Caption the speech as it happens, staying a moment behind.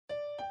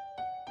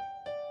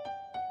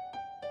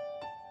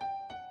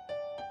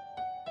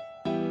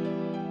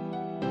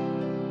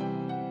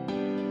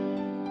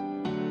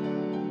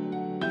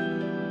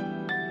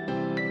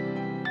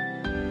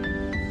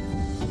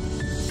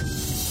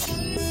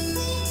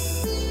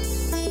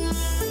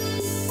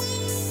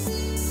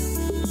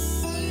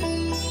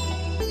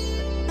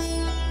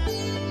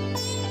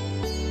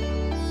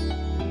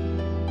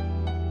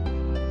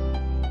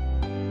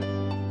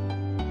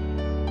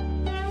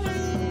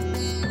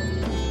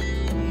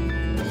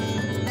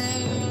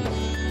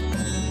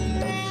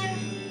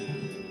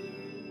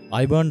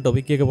අයිබන්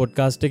topic එක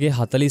podcast එකේ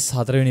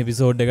 44 වෙනි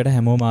එපිසෝඩ් එකට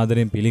හැමෝම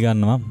ආදරෙන්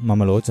පිළිගන්නවා.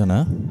 මම ලෝචන.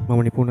 මම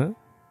නිපුණ.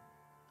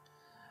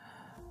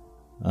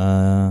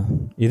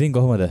 ඉතින්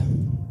කොහොමද?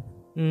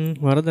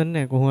 වරදක්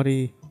නැහැ. කොහොම හරි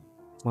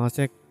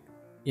මාසයක්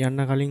යන්න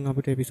කලින්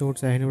අපිට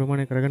එපිසෝඩ් සෑහෙන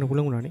ප්‍රමාණයක් කරගන්න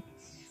පුළුවන් වුණානේ.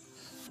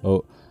 ඔව්.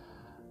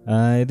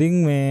 ඉතින්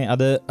මේ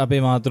අද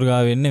අපේ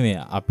මාතෘකාව වෙන්නේ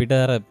මේ අපිට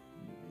අර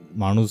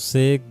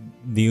මිනිස්සෙක්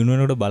දිනු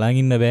වෙනකොට බලන්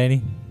ඉන්න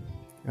බෑනේ.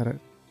 අර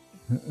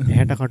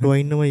ඇහැට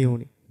කටුවා ඉන්නමයි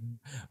ඕනේ.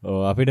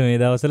 අපිට මේ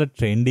දවස්වල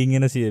ට්‍රෙන්ඩින්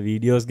එන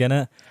වීඩියෝස් ගැන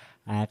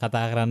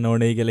කතා කරන්න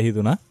ඕනේ කියලා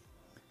හිතුණා.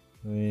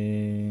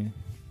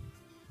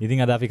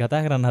 ඉතින් අද අපි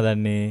කතා කරන්න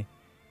හදන්නේ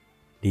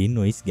ටීන්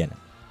වොයිස් ගැන.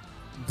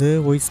 The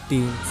Voice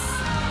Teens.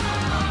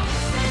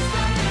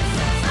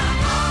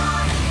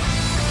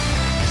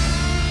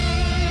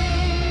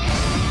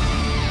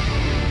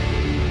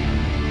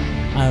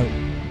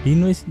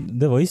 Teen voice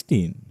The Voice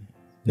Teen.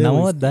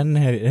 නමවත්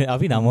දන්නේ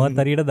අපි නමවත්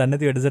හරියට දන්නේ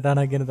නැති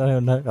වැඩසටහනක් ගැන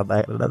තමයි ඔන්න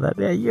කතා කරලා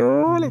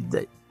අයියෝ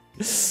ලැජ්ජයි.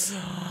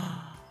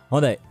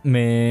 හොඳයි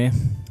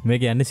මේ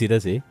කියන්නේ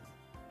සිරසේ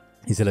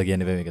ඉසලා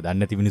කියන්නේ මේක දන්නේ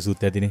නැති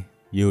මිනිස්සුත් ඇතිනේ.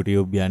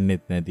 YouTube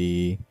යන්නෙත් නැති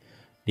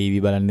TV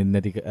බලන්නෙත්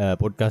නැති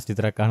පොඩ්කාස්ට්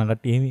විතරක් අහන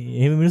කට්ටිය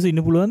එහෙම මිනිස්සු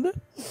ඉන්න පුළුවන්ද?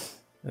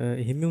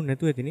 එහෙම උන්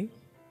නැතුව ඇතිනේ.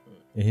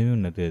 එහෙම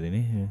උන් නැතුව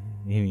ඇතිනේ.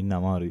 එහෙම ඉන්න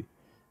අමාරුයි.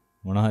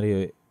 මොන හරි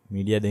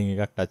මීඩියා දෙක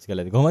එකක් ටච්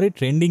කරලා ඇති. කොහොම හරි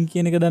ට්‍රෙන්ඩින්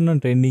කියන එක දන්නවනේ.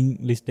 ට්‍රෙන්ඩින්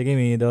ලිස්ට් එකේ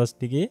මේ දවස්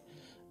ටිකේ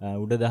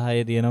උඩ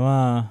 10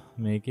 තියෙනවා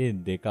මේකේ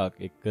දෙකක්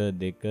 1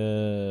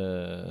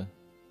 2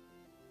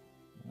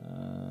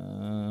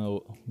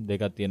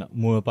 දෙකක් තියෙන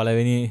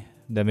පළවෙනි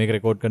දැන් මේක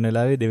රෙකෝඩ් කරන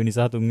වෙලාවේ දෙවෙනි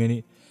සහ තුන්වෙනි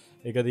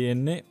එක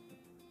තියෙන්නේ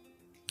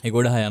ඒ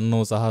ගොඩ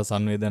යන්නෝ සහ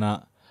සංවේදනා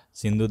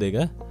සින්දු දෙක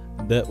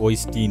The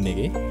Voice Teen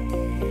එකේ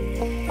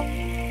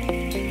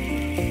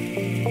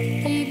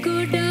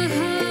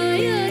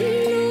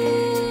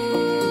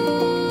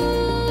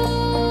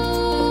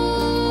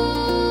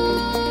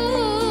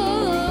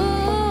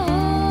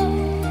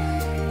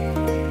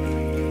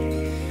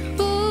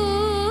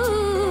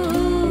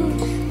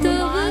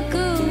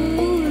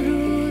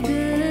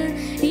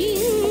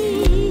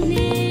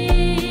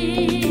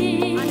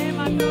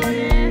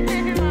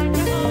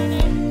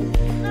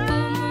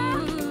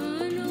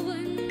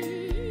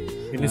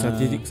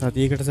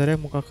සතියකට සැරයක්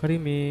මොකක් හරි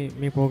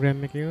මේ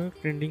ප්‍රෝග්‍රෑම් එකේ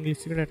ට්‍රෙන්ඩින්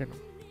ලිස්ට් එකට ඇටෙනවා.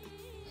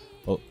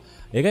 ඔව්.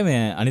 ඒක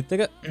මේ අනිත්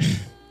එක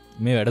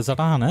මේ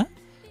වැඩසටහන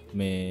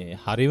මේ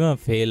හරිම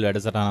ෆේල්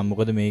වැඩසටහනක්.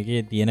 මොකද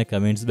මේකේ තියෙන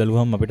කමෙන්ට්ස්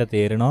බැලුවම අපිට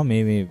තේරෙනවා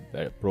මේ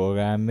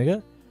ප්‍රෝග්‍රෑම් එක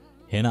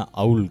හෙන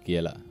අවුල්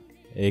කියලා.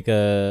 ඒක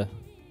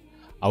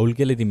අවුල්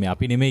කියලා ඉතින් මේ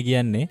අපි නෙමෙයි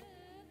කියන්නේ.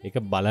 ඒක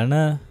බලන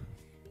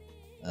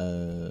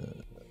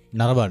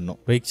නරඹන්න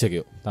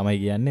ප්‍රේක්ෂකයෝ තමයි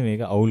කියන්නේ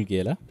මේක අවුල්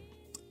කියලා.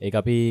 ඒක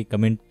අපි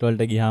කමෙන්ට්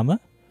වලට ගියාම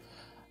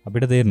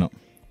අපිට තේරෙනවා.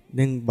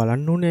 දැන්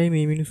බලන්න ඕනේ ඇයි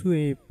මේ මිනිස්සු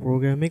මේ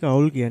ප්‍රෝග්‍රෑම් එක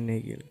අවුල් කියන්නේ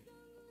කියලා.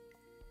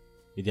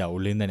 ඉතින්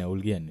අවුල් වෙනදනේ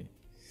අවුල් කියන්නේ.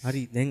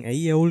 හරි දැන්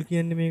ඇයි අවුල්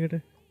කියන්නේ මේකට?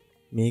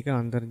 මේක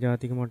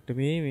අන්තර්ජාතික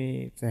මට්ටමේ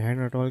මේ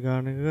සෑහෙන රටවල්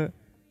ගානක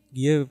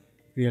ගිය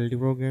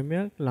රියැලිටි ප්‍රෝග්‍රෑම්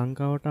එකක්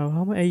ලංකාවට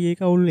ආවම ඇයි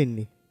ඒක අවුල්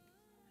වෙන්නේ?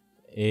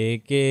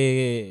 ඒකේ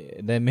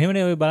දැන්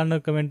මෙහෙමනේ ඔය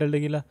බලන්න කමෙන්ට්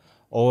වලට ගිහලා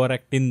ඕවර්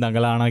ඇක්ටින්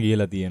දඟලානා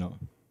කියලා තියෙනවා.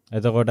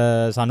 එතකොට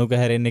සනුක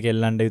හැරෙන්නේ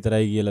කෙල්ලන්ට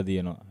විතරයි කියලා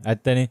තියෙනවා.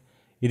 ඇත්තනේ.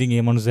 ඉතින්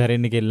ඒ මනුස්ස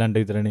හැරෙන්නේ කෙල්ලන්ට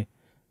විතරනේ.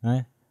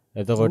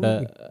 එතකොට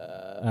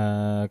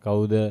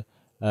කවුද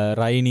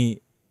රයිනි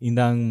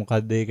ඉඳන්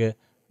මොකක්ද ඒක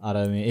අර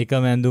මේ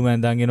එකම ඇඳුම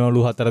ඇඳන්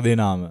එනවලු 4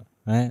 දෙනාම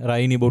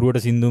රයිනි බොරුවට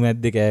සින්දු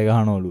මැද්දේ කෑ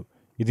ගහනවලු.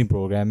 ඉතින්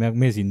ප්‍රෝග්‍රෑම් එකක්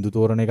මේ සින්දු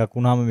තෝරන එකක්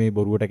වුණාම මේ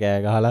බොරුවට කෑ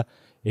ගහලා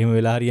එහෙම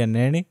වෙලා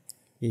හරියන්නේ නැහනේ.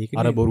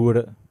 අර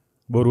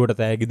බොරුවට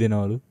තෑගි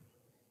දෙනවලු.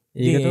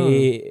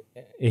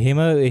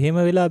 එහෙම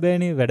වෙලා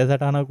බෑනේ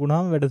වැඩසටහනක්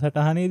වුණාම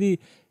වැඩසටහනේදී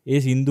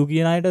ඒ සින්දු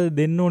කියන අයට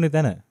දෙන්න ඕනේ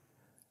තැන.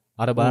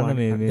 අර බලන්න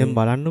මේ දැන්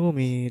බලන්නකෝ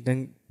මේ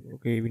දැන්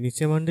ඔකේ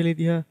විනිශ්චය මණ්ඩලය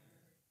දිහා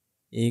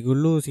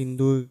ඒගොල්ලෝ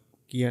සින්දු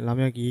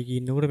ළමයා කී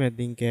ඉන්නකොට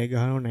මැද්දින් කෑ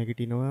ගහනවා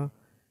නැගිටිනවා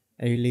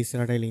ඇවිල්ලා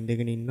ඉස්සරහට ඇවිල්ලා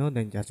ඉඳගෙන ඉන්නවා.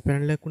 දැන් ජජ්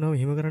පැනල් එකක් වුණාම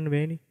එහෙම කරන්න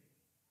බෑනේ.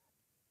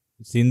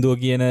 සින්දුව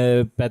කියන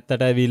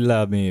පැත්තට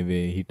ඇවිල්ලා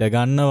මේ හිට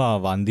ගන්නවා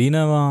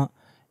වඳිනවා.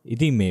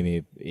 ඉතින් මේ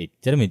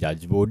එච්චර මේ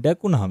ජජ් බෝඩ්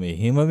එකක් වුණාම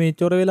එහෙම මේ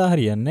චොර වෙලා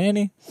හරියන්නේ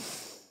නැහනේ.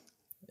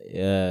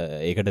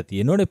 ඒකට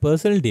තියෙනෝනේ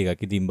පර්සනලිටි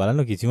එකක්. ඉතින්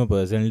බලන්න කිසිම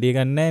පර්සනලිටි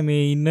එකක් නැහැ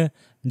මේ ඉන්න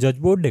ජජ්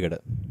බෝඩ් එකට.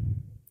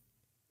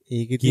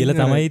 ඒක කියලා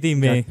තමයි ඉතින්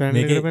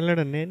මේකේ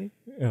පැනලට නෑනේ.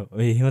 ඔව්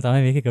එහෙම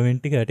තමයි මේකේ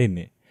කමෙන්ට් එක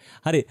වැටෙන්නේ.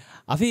 හරි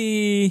අපි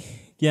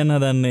කියන්න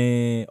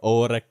හදන්නේ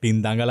ඕවර්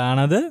ඇක්ටින්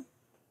දඟලානද?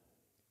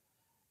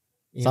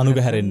 සනුක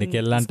හැරෙන්නේ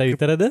කෙල්ලන්ට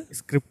විතරද?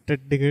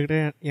 ස්ක්‍රිප්ටඩ් එකකට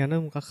යන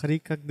මොකක් හරි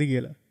එකක්ද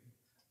කියලා.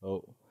 ඔව්.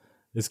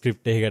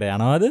 ස්ක්‍රිප්ට් එකකට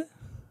යනවද?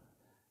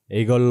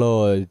 ඒගොල්ලෝ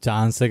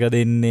chance එක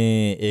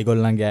දෙන්නේ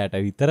ඒගොල්ලන්ගේ ඇයට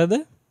විතරද?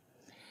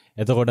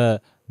 එතකොට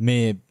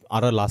මේ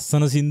අර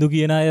ලස්සන සින්දු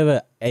කියන අයව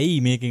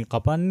ඇයි මේකෙන්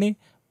කපන්නේ?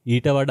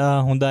 ඊට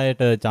වඩා හොඳ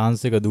අයට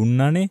chance එක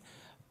දුන්නානේ.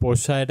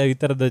 පොෂ් අයට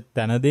විතරද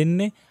තැන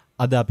දෙන්නේ?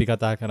 අද අපි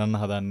කතා කරන්න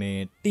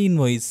හදන්නේ ටීන්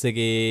වොයිස්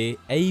එකේ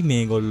ඇයි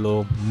මේගොල්ලෝ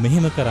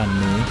මෙහෙම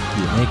කරන්නේ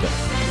කියන එක.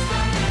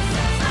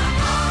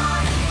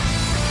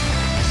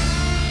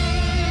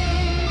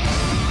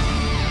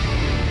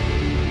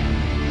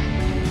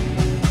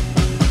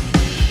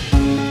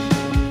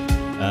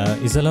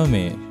 ඉසලා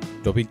මේ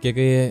ටොපික් එක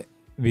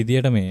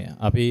විදියට මේ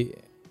අපි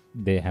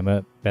හැම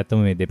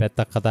පැත්තම මේ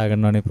දෙපැත්තක් කතා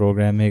කරනවානේ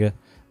ප්‍රෝග්‍රෑම් එක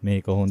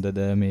මේක හොඳද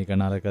මේක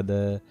නරකද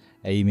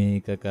ඇයි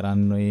මේක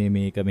කරන්නේ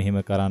මේක මෙහෙම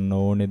කරන්න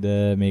ඕනෙද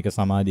මේක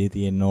සමාජයේ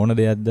තියෙන්න ඕන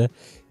දෙයක්ද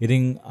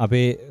ඉතින්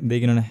අපේ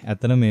දෙකිනන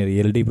ඇත්තන මේ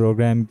රියල්ටි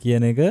ප්‍රෝග්‍රෑම්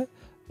කියන එක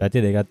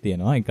පැති දෙකක්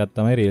තියෙනවා එකක්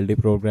තමයි රියල්ටි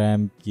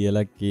ප්‍රෝග්‍රෑම්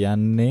කියලා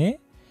කියන්නේ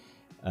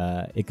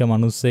එක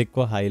මනුස්සෙක්ව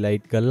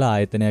හයිලයිට් කරලා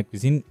ආයතනයක්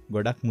විසින්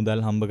ගොඩක් මුදල්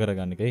හම්බ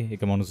කරගන්න එක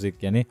එක මනුස්සෙක්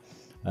කියන්නේ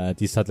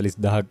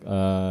 30-40,000ක්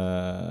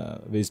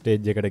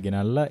ස්ටේජ් එකට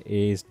ගෙනල්ලා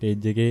ඒ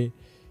ස්ටේජ් එකේ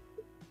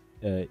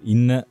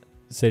ඉන්න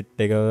සෙට්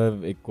එක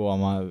එක්කෝ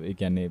ඒ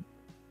කියන්නේ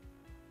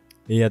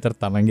ඒ අතර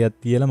තරංගයක්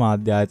තියලා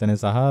මාධ්‍ය ආයතන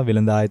සහ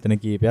වෙළඳ ආයතන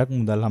කීපයක්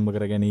මුදල් හම්බ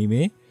කර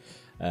ගැනීමේ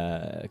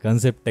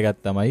කන්සෙප්ට්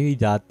එකක් තමයි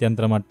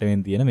ජාත්‍යන්තර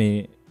මට්ටමින් තියෙන මේ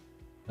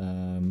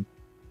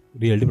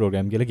රියල්ටි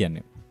ප්‍රෝග්‍රෑම් කියලා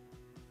කියන්නේ.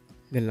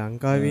 දැන්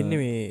ලංකාවේ ඉන්නේ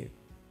මේ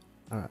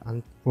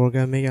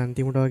ප්‍රෝග්‍රෑම් එකේ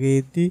අන්තිමට වගේ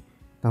ඉද්දි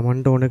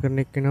Tamanට ඕන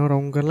කරන එක්කෙනාව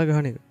රවුම් කරලා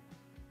ගහන එක.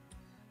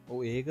 ඔව්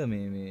ඒක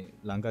මේ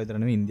ලංකාවේ විතර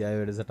නෙමෙයි ඉන්දියාවේ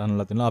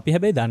වැඩසටහනලා තියෙනවා. අපි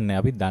හැබැයි දන්නේ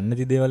නැහැ. අපි දන්නේ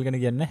නැති දේවල් ගැන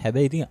කියන්නේ.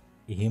 හැබැයි ඉතින්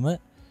එහෙම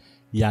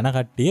යන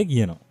කට්ටිය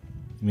කියනවා.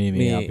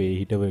 මේ අපේ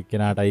හිටව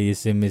එක්කෙනාට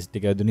SMS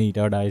ටික දුන්නේ ඊට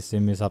වඩා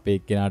SMS අපේ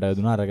එක්කෙනාට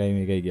දුන්නා අරගයි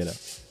මේකයි කියලා.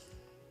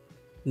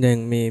 දැන්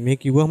මේ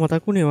කිව්වා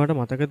මතක් වුණේ වාට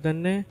මතකද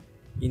දන්නේ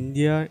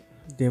ඉන්දියා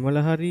දෙමළ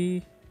හරි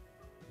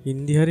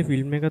හින්දි හරි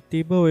ෆිල්ම් එකක්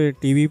තිබ්බ ඔය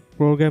ටීවී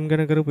ප්‍රෝග්‍රෑම්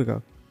ගැන කරපු එකක්.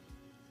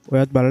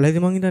 ඔයත් බලලා ඇති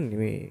මං හිතන්නේ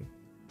මේ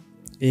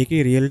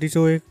ඒකේ රියල්ටි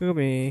ෂෝ එක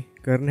මේ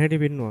කරන හැටි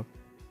පෙන්නවා.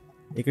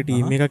 ඒක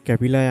ටීම් එකක්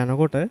කැපිලා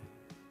යනකොට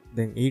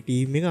දැන් ඒ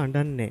ටීම් එක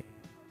අඬන්නේ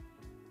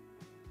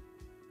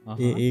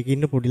නැහැ.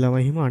 ඒකින්න පොඩි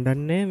ළමයි හිම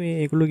අඬන්නේ මේ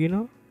ඒගොල්ලෝ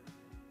කියනවා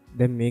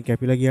දැන් මේ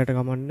කැපිලා ගියාට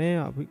කමන්නේ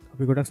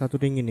අපි ගොඩක්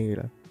සතුටින් ඉන්නේ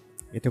කියලා.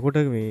 එතකොට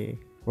මේ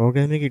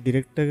ප්‍රෝග්‍රෑම් එකේ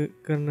ඩිරෙක්ටර්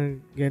කරන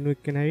ගෑනුවෙක්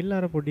කෙනා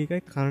ඇවිල්ලා අර පොඩි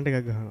එකයි කනට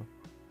එකක් ගහනවා.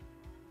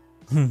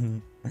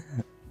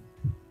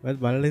 ඔයත්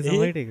බලලා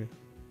සමහරට ඒක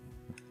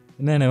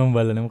නෑ නෑ මම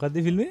බලලා නෑ මොකද්ද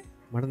ෆිල්ම් එක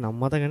මට නම්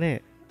මතක නෑ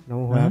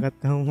නම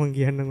හොයාගත්තම මම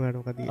කියන්නම් ඔයාලට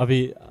මොකද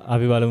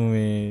අපි බලමු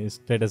මේ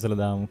ස්ටේටස් වල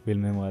දාමු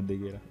ෆිල්ම් එක මොකද්ද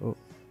කියලා. ඔව්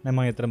නෑ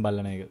මම ඒතරම්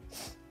බලලා නෑ ඒක.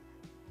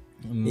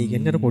 ඒ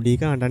කියන්නේ අර පොඩි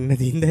එක අඬන්න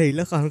තින්ද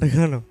ඇවිල්ලා කනට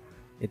ගහනවා.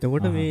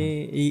 එතකොට මේ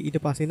ඊට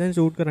පස්සේ ඉඳන්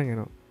ෂූට් කරන්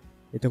යනවා.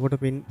 එතකොට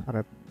අර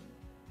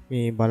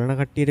මේ බලන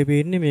කට්ටියට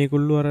පේන්නේ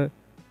මේගොල්ලෝ අර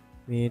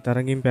මේ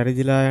තරගින්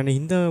පැරදිලා යන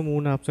හින්දා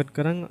මූණ අප්සෙට්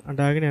කරන්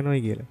අඬාගෙන යනවා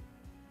කියලා.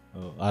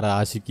 අර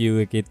ආශිකිව්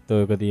එකෙත්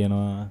ඔයක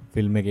තියෙනවා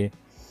ෆිල්ම් එකේ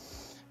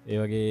ඒ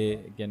වගේ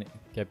ගැන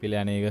කැපිල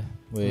යන එක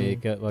ඔය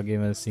එක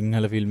වගේම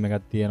සිංහල ෆිල්ම්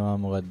එකක් තියෙනවා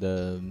මොකක්ද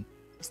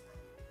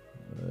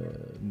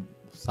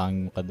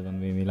සංකද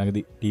මේ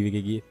ළඟදි ටීවී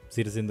එකේ ගියේ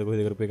සිරසින්ද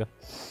කොහෙද කරපු එක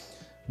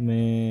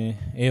මේ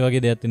ඒ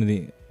වගේ දෙයක්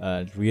තියෙනවා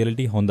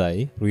රියැලිටි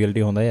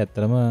හොඳයි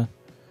ඇත්තටම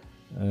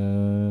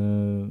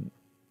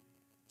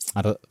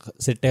අර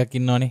සෙට් එකක්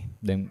ඉන්නවනේ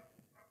දැන්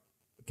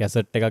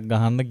කැසට් එකක්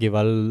ගහන්න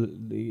ගෙවල්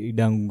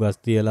ඉඩම් ගස්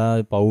තියලා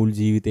පවුල්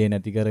ජීවිතේ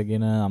නැති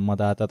කරගෙන අම්මා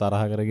තාත්තා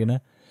තරහ කරගෙන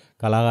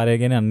කලාකාරය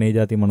කියන්නේ අන්නේ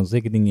જાති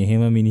මිනිස්සෙක්. ඉතින්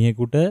එහෙම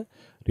මිනිහෙකුට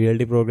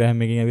රියල්ටි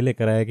ප්‍රෝග්‍රෑම් එකකින් ඇවිල්ලා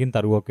එක රැයකින්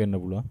තරුවක් වෙන්න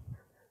පුළුවන්.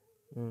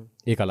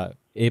 ඒ කලාව.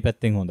 ඒ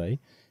පැත්තෙන් හොඳයි.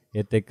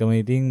 ඒත් එක්කම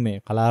ඉතින්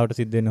මේ කලාවට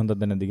සිද්ධ වෙන්නේ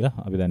හොඳද නැද්ද කියලා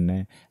අපි දන්නේ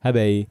නැහැ.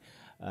 හැබැයි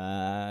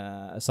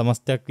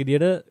සමස්තයක්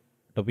විදියට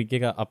ටොපික්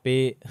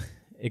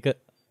එක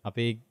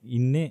අපේ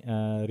ඉන්නේ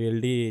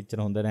රියල්ටි එච්චර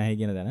හොඳ නැහැ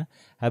කියන දන.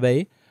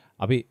 හැබැයි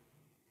අපි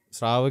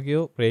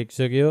ශ්‍රාවකයෝ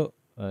ප්‍රේක්ෂකයෝ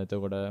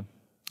එතකොට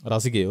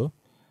රසිකයෝ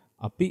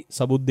අපි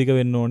සබුද්ධික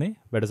වෙන්න ඕනේ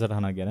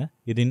වැඩසටහනක් ගැන.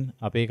 ඉතින්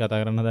අපේ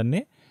කතා කරන්න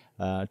දන්නේ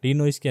ටී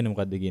නොයිස් කියන්නේ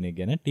මොකද්ද කියන එක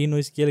ගැන. ටී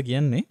නොයිස් කියලා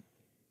කියන්නේ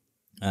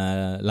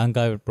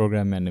ලංකාවේ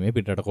ප්‍රෝග්‍රෑම් එකක් නෙමෙයි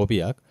පිටරට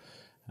කොපියක්.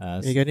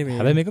 ඒ කියන්නේ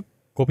හැබැයි මේක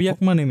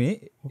කොපියක්ම නෙමෙයි.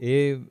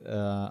 ඒ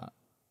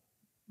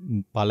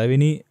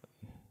පළවෙනි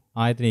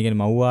ආයතනය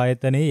කියන්නේ මව්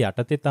ආයතනයේ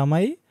යටතේ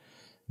තමයි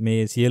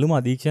මේ සියලුම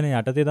අධීක්ෂණ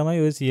යටතේ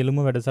තමයි ওই සියලුම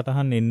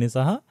වැඩසටහන් එන්නේ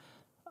සහ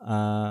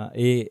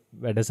ඒ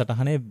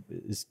වැඩසටහනේ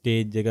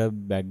ස්ටේජ් එක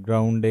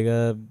බෑග්ග්‍රවුන්ඩ් එක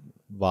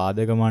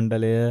වාදක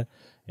මණ්ඩලය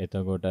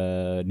එතකොට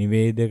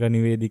නිවේදක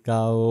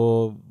නිවේදිකාවෝ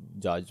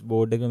ජජ්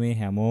බෝඩ් එක මේ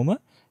හැමෝම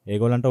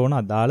ඒගොල්ලන්ට ඕන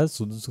අදාළ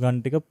සුදුසුකම්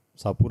ටික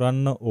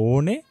සපුරන්න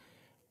ඕනේ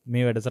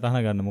මේ වැඩසටහන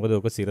ගන්න. මොකද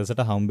ඔක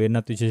සිරසට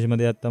හම්බෙන්නත් විශේෂම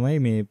දෙයක් තමයි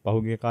මේ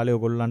පහුගිය කාලේ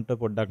ඔයගොල්ලන්ට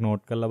පොඩ්ඩක්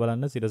නෝට් කරලා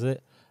බලන්න සිරස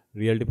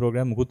රියල්ටි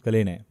ප්‍රෝග්‍රෑම් මුකුත්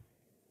කළේ නැහැ.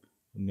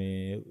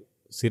 මේ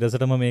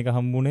සිරසටම මේක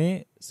හම්බුනේ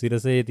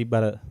සිරසේ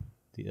තිබ්බර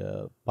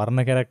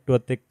පරණ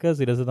කැරක්ටුවත් එක්ක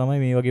සිරස තමයි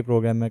මේ වගේ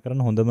ප්‍රෝග්‍රෑම් එකක්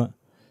කරන්න හොඳම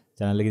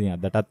channel එකේ ඉතින්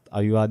අදටත්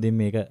අවිවාදයෙන්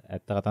මේක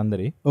ඇත්ත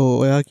කතන්දරේ. ඔව්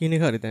ඔයා කියන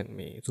එක හරි. දැන්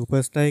මේ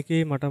සුපර්ස්ටාර්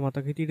එකේ මට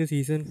මතක හිටියේ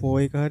සීසන්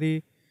 4 එක හරි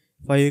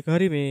 5 එක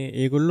හරි මේ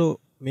ඒගොල්ලෝ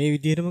මේ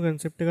විදිහටම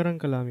කන්සෙප්ට්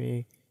එකක් කළා මේ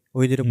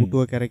ඔය විදිහට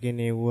පුටුව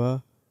කැරගෙන එවුවා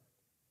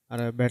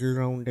අර බැටල්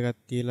රවුන්ඩ් එකක්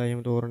තියලා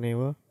එහෙම තෝරන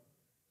ඒවා.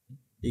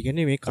 ඒ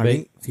කියන්නේ මේ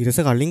කලින්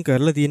සිරස කලින්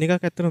කරලා තියෙන එකක්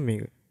ඇත්තටම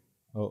මේක.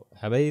 ඔව්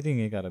හැබැයි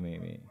ඉතින් ඒක අර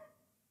මේ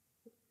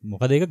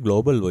මොකද ඒක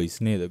ග්ලෝබල් වොයිස්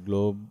නේද?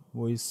 ග්ලෝබ්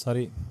වොයිස්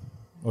හරි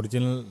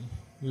ඔරිජිනල්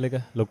එක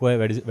ලොකු අය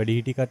වැඩි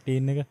හිටි කට්ටිය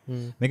ඉන්න එක.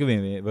 මේක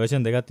මේ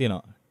වර්ෂන් දෙකක්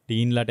තියෙනවා.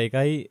 ටීන්ලට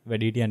එකයි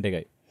වැඩි හිටියන්ට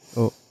එකයි.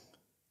 ඔව්.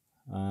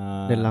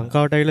 දැන්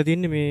ලංකාවට ඇවිල්ලා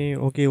තින්නේ මේ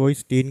ඕකේ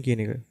වොයිස් ටීන්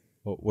කියන එක.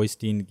 ඔව් වොයිස්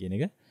ටීන් කියන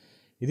එක.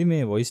 ඉතින්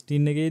මේ වොයිස්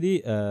ටීන් එකේදී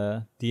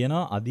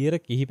තියෙනවා අධීර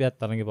කිහිපයක්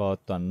තරඟේ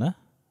පවත්වන්න.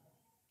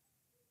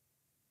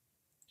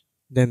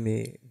 දැන්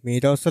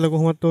මේ දවස්වල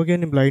කොහොමද ඔය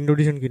කියන්නේ බ්ලයින්ඩ්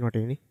ඔඩිෂන් කියන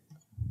වටේනේ.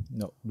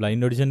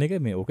 බ්ලයින්ඩ් ඔඩිෂන් එක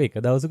මේ ඕක එක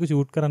දවසක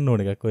ෂූට් කරන්න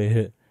ඕන එකක්. ඔය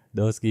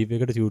දවස්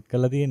කීපයකට ෂූට්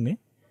කරලා තියෙන්නේ.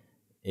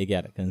 ඒක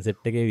අර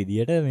කන්සෙප්ට් එකේ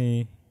විදියට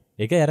මේ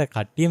ඒක අර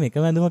කට්ටියම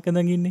එකම ඇඳුමක්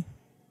අඳන් ඉන්නේ.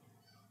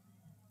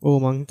 ඕ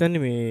මං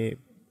හිතන්නේ මේ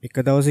එක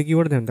දවසේ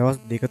කිව්වට දැන් දවස්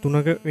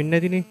 2-3ක වෙන්න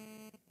ඇතිනේ.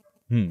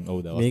 ඔව්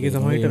දවස් මේකේ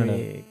සමහරට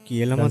මේ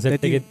කියලාමත්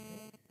ඇති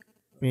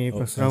මේ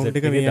ෆස්ට් රවුන්ඩ්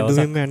එක මේ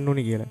ඇඳුමෙන්ම යන්න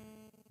ඕනේ කියලා.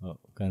 ඔව්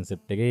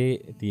කන්සෙප්ට් එකේ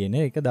තියෙන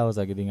එක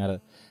දවසක්. ඉතින් අර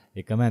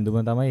එකම ඇඳුම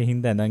තමයි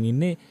හින්ද ඇඳන්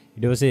ඉන්නේ.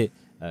 ඊට පස්සේ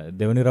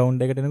දෙවෙනි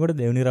රවුන්ඩ් එකට එනකොට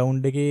දෙවෙනි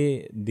රවුන්ඩ් එකේ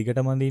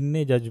දිගටම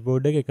අඳින්නේ ජජ්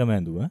බෝඩ් එක එකම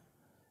ඇඳුම.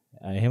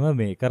 එහෙම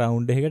මේ එක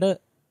රවුන්ඩ් එකකට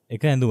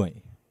එක ඇඳුමයි.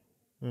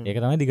 ඒක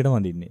තමයි දිගටම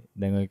අඳින්නේ.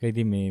 දැන් ඔයක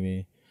ඉතින් මේ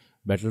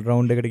බැටල්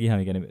රවුන්ඩ් එකට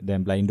ගියාම කියන්නේ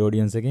දැන් බ්ලයින්ඩ්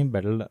ඔඩියන්ස් එකෙන්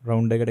බැටල්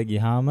රවුන්ඩ් එකට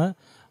ගියාම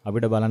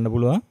අපිට බලන්න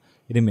පුළුවන්.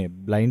 ඉතින් මේ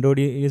බ්ලයින්ඩ්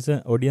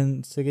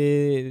ඔඩියන්ස්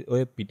එකේ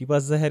ඔය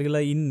පිටිපස්ස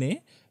හැරිලා ඉන්නේ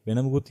වෙන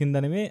මොකුත්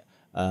හින්දා නෙමෙයි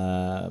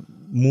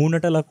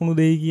මූණට ලකුණු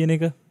දෙයි කියන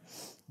එක.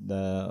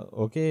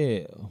 ඕකේ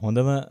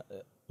හොඳම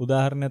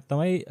උදාහරණයක්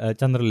තමයි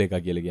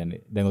චන්ද්‍රලේඛා කියලා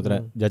කියන්නේ. දැන් උතර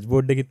ජජ්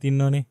බෝඩ් එකෙත්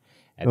ඉන්නෝනේ.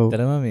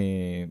 ඇත්තටම මේ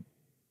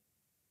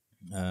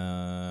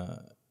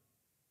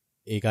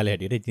ඒ කාලේ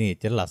හැටියට ඉතින්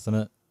එච්චර ලස්සන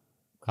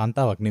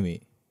කාන්තාවක් නෙමෙයි.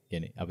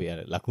 කියන්නේ අපි අර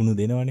ලකුණු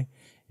දෙනවනේ.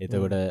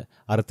 එතකොට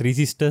අර 3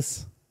 sisters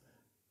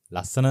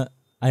ලස්සන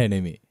අය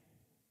නෙමෙයි.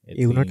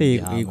 ඒ වුණාට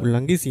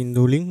ඒගොල්ලන්ගේ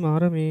සින්දු වලින්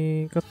මාර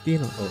මේකක්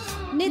තියෙනවා.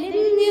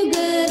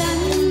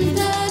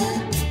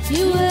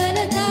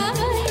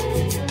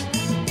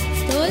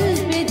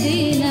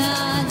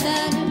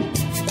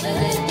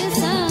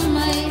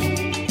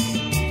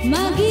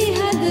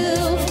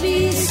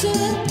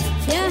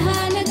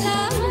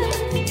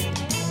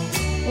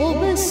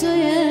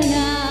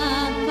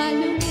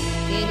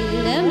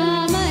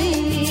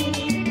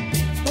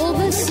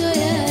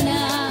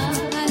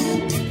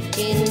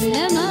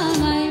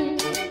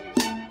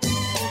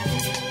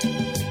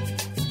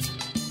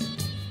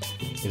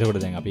 එතකොට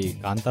දැන් අපි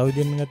කාන්තාව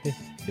විදියෙන් ගත්තේ.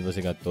 ඊට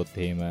පස්සේ ගත්තොත්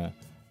එහෙම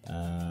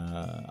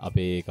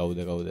අපේ කවුද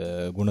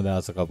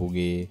ගුණදාස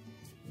කපුගේ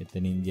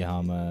එතනින්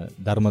ගියාම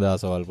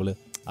ධර්මදාසවල් වල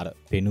අර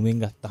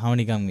පෙනුමෙන් ගත්තාම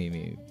නිකන්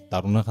මේ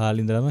තරුණ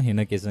කාලේ ඉඳලම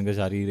හෙන කෙසඟ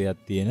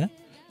ශරීරයක් තියෙන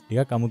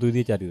ටිකක් අමුතු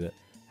විදිහේ චරිත.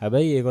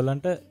 හැබැයි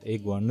ඒගොල්ලන්ට ඒ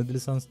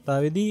ගුවන්විදුලි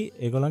සංස්ථාවේදී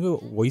ඒගොල්ලන්ගේ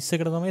වොයිස්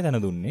එකට තමයි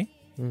තැන දුන්නේ.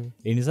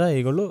 ඒ නිසා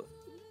ඒගොල්ලෝ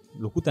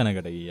ලොකු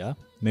තැනකට ගියා.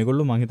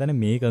 මේගොල්ලෝ මං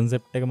හිතන්නේ මේ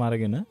කන්සෙප්ට් එකම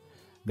අරගෙන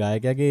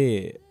ගායකයාගේ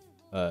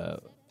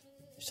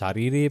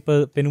ශරීරයේ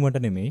පෙනුමට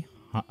නෙමෙයි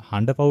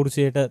හඬ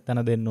පෞරුෂයට තැන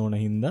දෙන්න ඕන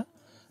හින්දා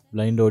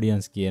බ්ලයින්ඩ්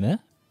ඔඩියන්ස් කියන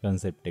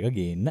කන්සෙප්ට් එක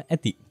ගේන්න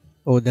ඇති.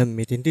 ඔව් දැන්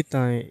මෙතෙන්දි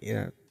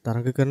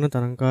තරඟ කරන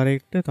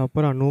තරංකාරයෙක්ට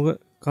තප්පර 90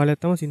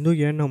 කාලයක් තමයි සින්දුව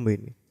කියන්න හම්බ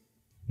වෙන්නේ.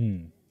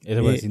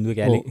 එතකොට සින්දුව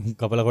කෑලි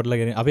කපලා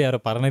කොටලා ගෙන අපි අර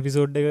පරණ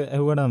එපිසෝඩ් එක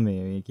ඇහුවනම්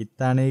මේ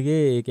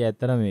කිත්තානේගේ ඒක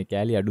ඇත්තටම මේ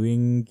කෑලි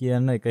අඩුවෙන්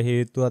කියන්න එක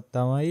හේතුවක්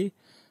තමයි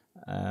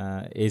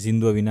ඒ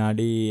සින්දුව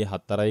විනාඩි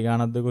 4යි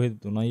ගානක්ද කොහෙද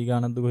 3යි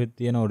ගානක්ද කොහෙද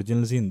තියෙන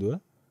ඔරිජිනල් සින්දුව.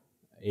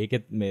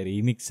 ඒකෙත් මේ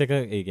රීමික්ස් එක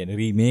ඒ කියන්නේ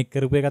රීමේක්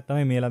කරපු එකක්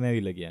තමයි මේ ළමයා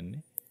ඇවිල්ලා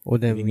කියන්නේ. ඔව්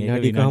දැන්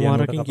විනාඩි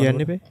කමාරකින්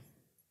කියන්න බෑ.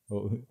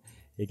 ඔව්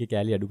ඒකේ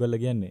කෑලි අඩු කරලා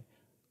කියන්නේ.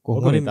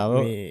 කොහොමද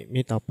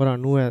මේ තප්පර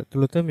 90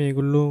 ඇතුළත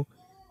මේගොල්ලෝ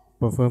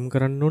පර්ෆෝම්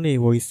කරන්න ඕනේ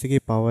වොයිස්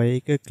එකේ පවර්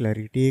එක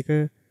ක්ලැරිටි එක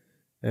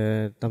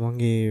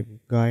තමන්ගේ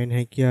ගායන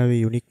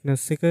හැකියාවේ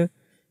යුනික්නස් එක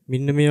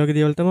මෙන්න මේ වගේ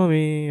දේවල් තමයි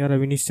මේ අර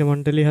විනිශ්චය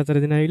මණ්ඩලයේ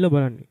 4 දෙනා ඇවිල්ලා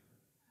බලන්නේ.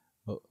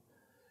 ඔව්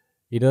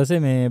ඊට පස්සේ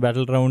මේ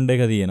බැටල් රවුන්ඩ්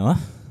එක තියෙනවා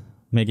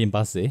මේකෙන්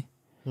පස්සේ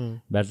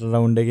බැටල්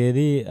රවුන්ඩ්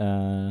එකේදී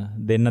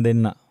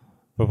දෙන්න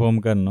පර්ෆෝම්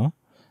කරනවා.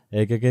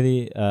 ඒකකෙදී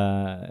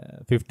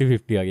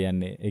 50-50 වගේ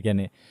යන්නේ. ඒ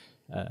කියන්නේ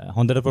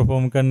හොඳට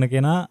පර්ෆෝම් කරන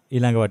කෙනා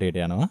ඊළඟ වටේට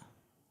යනවා.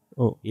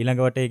 ඔව්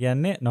ඊළඟ වටේ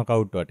කියන්නේ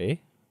නොකවුට් වටේ.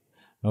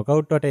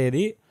 නොකවුට්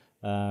වටේදී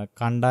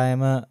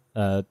කණ්ඩායම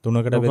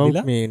තුනකට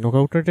බෙදලා මේ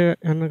නොකවුට් එකට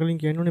යන්න කලින්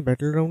කියන්න ඕනේ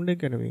බැටල් රවුන්ඩ්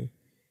එක ගැන මේ.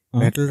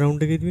 බැටල්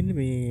රවුන්ඩ් එකේදී වෙන්නේ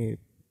මේ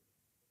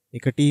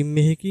එක ටීම්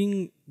එකකින්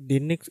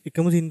දෙන්නෙක්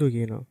එකම සින්දුව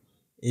කියනවා.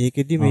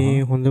 ඒකෙදි මේ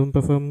හොඳම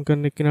පර්ෆෝම්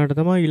කරන එක්කෙනාට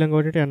තමයි ඊළඟ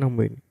වටේට යන්න හම්බ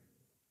වෙන්නේ.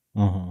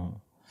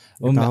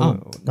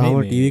 තාම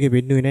ටීවී එකේ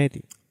වෙන්නේ නැහැ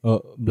ඉතින්. ඔව්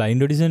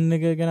බ්ලයින්ඩ් ඔඩිෂන්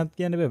එක ගැනත්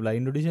කියන්න බෑ.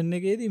 බ්ලයින්ඩ් ඔඩිෂන්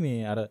එකේදී මේ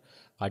අර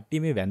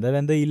කට්ටිය මේ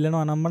වැඳ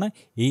ඉල්ලනවා නම්මන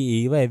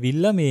ඒව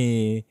ඇවිල්ලා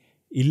මේ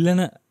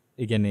ඉල්ලන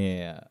ඒ කියන්නේ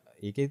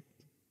ඒකේ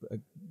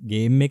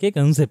ගේම් එකේ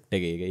කන්සෙප්ට්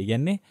එක ඒක. ඒ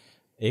කියන්නේ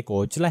ඒ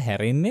කෝච්ලා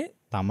හැරෙන්නේ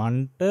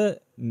Tamanට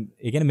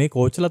ඒ කියන්නේ මේ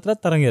කෝච්ලා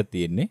අතරත් තරඟයක්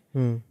තියෙන්නේ.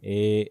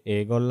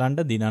 ඒගොල්ලන්ට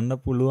දිනන්න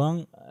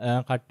පුළුවන්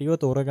කට්ටියව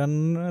තෝරගන්න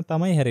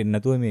තමයි හැරෙන්නේ.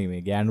 නැතුව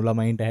මේ ගෑනු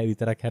ළමයින්ට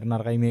විතරක් හැරෙන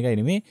අරකයි මේකයි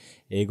නෙමෙයි.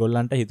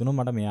 ඒගොල්ලන්ට හිතුණා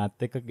මට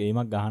මෙයාත් එක්ක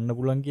ගේමක් ගහන්න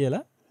පුළුවන්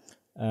කියලා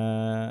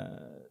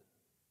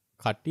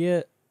කට්ටිය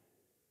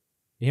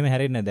එහෙම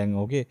හැරෙන්නේ. දැන්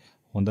ඕකේ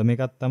හොඳම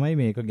එකක් තමයි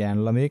මේක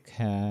ගෑනු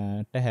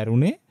ළමයෙක්ට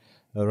හැරුණේ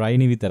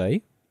රයිනි විතරයි.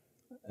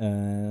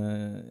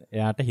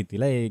 එයාට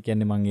හිතිලා ඒ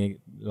කියන්නේ මං ඒ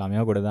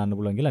ළමයා ගොඩ දාන්න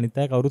පුළුවන් කියලා අනිත්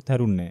අය කවුරුත්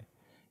හැරුන්නේ නැහැ.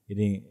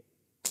 ඉතින්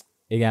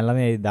ඒ ගෑනු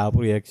ළමයා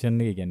දාපු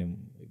රියැක්ෂන් එක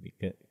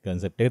කියන්නේ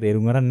කන්සෙප්ට් එක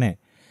තේරුම් ගන්න නැහැ.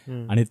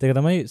 අනිත් එක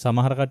තමයි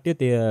සමහර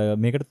කට්ටිය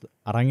මේකට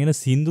අරන් එන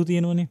සින්දු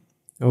තියෙනවනේ.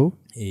 ඔව්.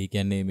 ඒ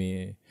කියන්නේ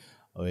මේ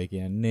ඔය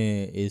කියන්නේ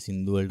ඒ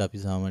සින්දුවලට අපි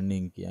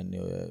සාමාන්‍යයෙන්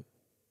කියන්නේ ඔය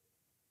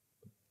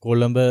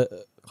කොළඹ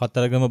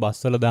කතරගම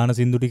බස්වල දාන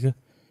සින්දු ටික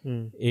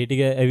ඒ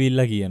ටික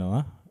ඇවිල්ලා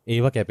කියනවා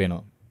ඒව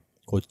කැපෙනවා.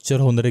 කොච්චර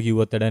හොඳට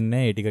කිව්වත් වැඩක්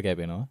නැහැ ඒ ටික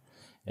කැපෙනවා.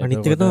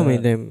 අනිත් එක තමයි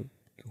දැන්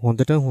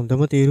හොඳට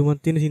හොඳම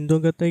තේරුමක් තියෙන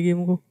සින්දුවක් ගත්තා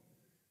කියමුකෝ.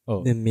 ඔව්.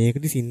 දැන්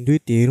මේකදී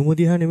සින්දුවේ තේරුම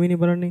දිහා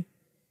නෙමෙයිනේ බලන්නේ.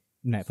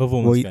 නෑ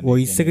පර්ෆෝමන්ස්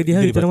වොයිස් එක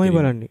දිහා විතරමයි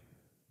බලන්නේ.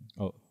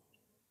 ඔව්.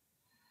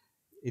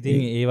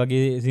 ඉතින් ඒ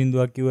වගේ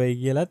සින්දුවක් කිව්වයි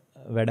කියලත්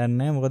වැඩක්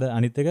නැහැ. මොකද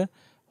අනිත් එක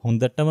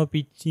හොඳටම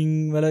පිච්චිං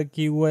වල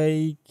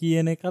කිව්වයි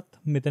කියන එකත්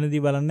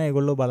මෙතනදී බලන්න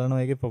ඒගොල්ලෝ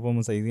බලනවා ඒකේ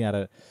පර්ෆෝමන්ස් එක. ඉතින් අර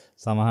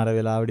සමහර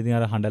වෙලාවට ඉතින්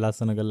අර හඬ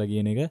ලස්සන කරලා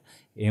කියන එක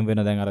එහෙම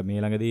වෙන දැන් අර මේ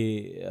ළඟදී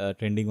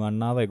ට්‍රෙන්ඩින්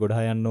වන්න ආව ඒ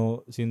ගොඩහ යන්නෝ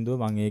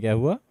සින්දුව මම ඒක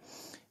ඇහුවා.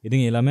 ඉතින්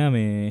ඒ ළමයා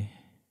මේ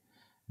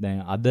දැන්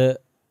අද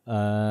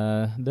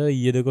ද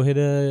ඊයේද කොහෙද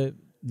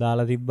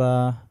දාලා තිබ්බා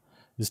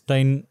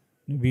ස්ටයින්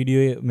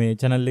වීඩියෝ මේ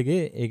channel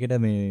එකේ ඒකට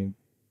මේ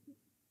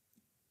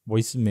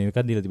වොයිස් මේ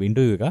එකක් දීලා තිබ්බ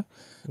ඉන්ටර්විව් එක.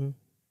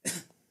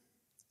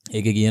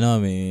 ඒක කියනවා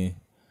මේ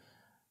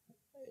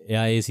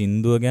එයා ඒ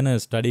සින්දුව ගැන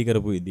ස්ටඩි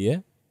කරපු විදිය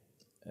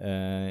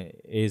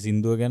ඒ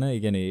සින්දුව ගැන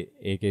කියන්නේ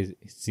ඒකේ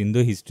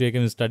සින්දුව හිස්ටරි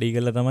එකම ස්ටඩි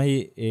කරලා තමයි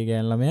ඒ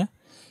ගෑන් ළමයා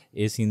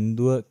ඒ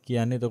සින්දුව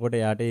කියන්නේ. එතකොට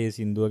එයාට ඒ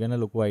සින්දුව ගැන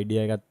ලොකු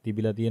අයිඩියා එකක්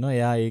තිබිලා තියෙනවා.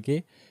 එයා ඒකේ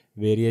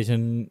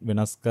වේරියේෂන්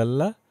වෙනස්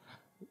කරලා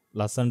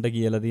ලස්සනට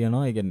කියලා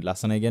තියෙනවා. ඒ කියන්නේ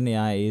ලස්සන කියන්නේ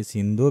එයා ඒ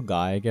සින්දුව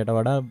ගායකයට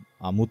වඩා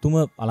අමුතුම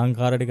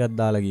අලංකාර ටිකක්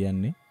දාලා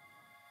කියන්නේ.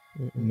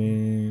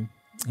 මේ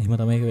එහෙම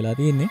තමයි ඒක වෙලා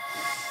තියෙන්නේ.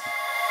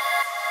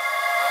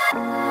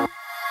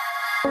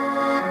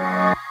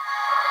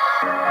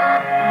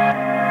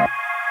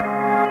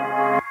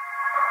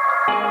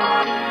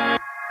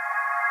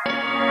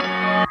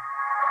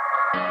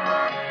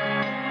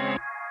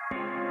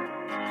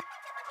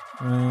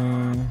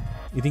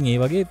 ඉතින් ඒ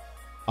වගේ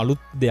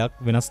අලුත් දෙයක්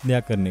වෙනස්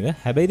දෙයක් කරන එක.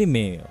 හැබැයි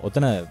මේ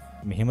ඔතන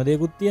මෙහෙම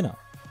දෙයක්ත් තියෙනවා.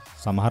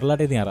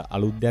 සමහරලාට ඉතින් අර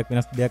අලුත් දෙයක්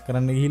වෙනස් දෙයක්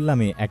කරන්න ගිහිල්ලා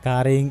මේ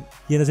ඇකාරයෙන්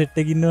කියන සෙට්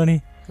එකක්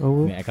ඉන්නවනේ.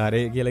 මේ ඇකාරය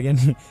කියලා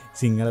කියන්නේ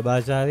සිංහල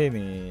භාෂාවේ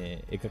මේ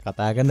එක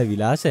කතා කරන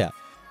විලාසයක්.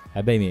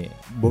 හැබැයි මේ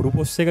බොරු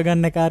පොස් එක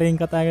ගන්න ඇකාරයෙන්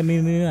කතා කරන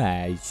ඉන්නේ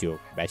ඇයිෂෝ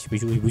බැෂ්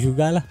පිෂු පුෂු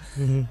ගාලා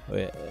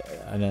ඔය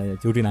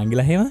චූටි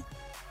නංගිලා එහෙම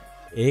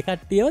ඒ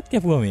කට්ටියවත්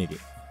කැපුවා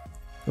මේකේ.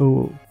 ඔව්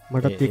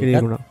මටත් ඒක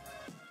තේරුණා.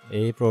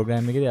 ඒ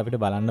ප්‍රෝග්‍රෑම් එකේදී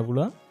අපිට බලන්න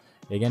පුළුවන්.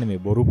 ඒ කියන්නේ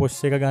මේ බොරු පොස්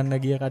එක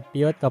ගන්න ගිය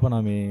කට්ටියවත්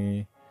කපනවා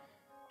මේ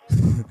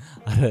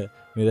අර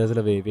මේ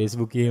දවස්වල මේ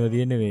Facebook එකේම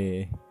තියෙන මේ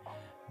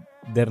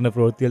දර්න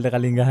ප්‍රවෘත්ති වලට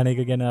කලින් ගහන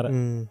එක ගැන අර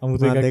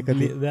අමුතු එකක්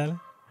දාලා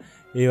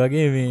ඒ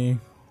වගේ මේ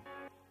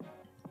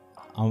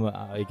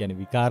ඒ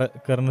කියන්නේ විකාර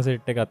කරන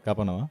සෙට් එකක්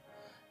කපනවා.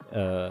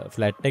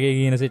 ෆ්ලැට් එකේ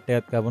කියන සෙට්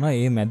එකක් කපනවා.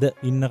 ඒ මැද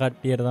ඉන්න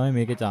කට්ටියට තමයි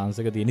මේකේ chance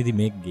එක තියෙන්නේ. ඉතින්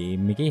මේ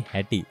ගේම් එකේ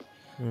හැටි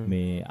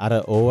මේ අර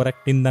ඕවර්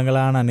ඇක්ටින්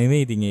දඟලාන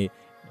නෙවෙයි. ඉතින්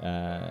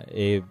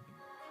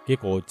ඒකේ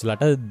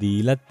කෝච්ලට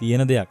දීලා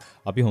තියෙන දෙයක්.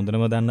 අපි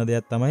හොඳටම දන්න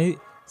දෙයක් තමයි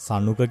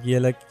සනුක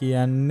කියලා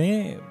කියන්නේ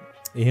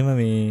එහෙම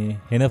මේ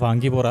හෙන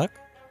ෆන්කි පොරක්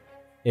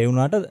ඒ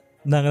වුණාට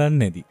දඟලන්නේ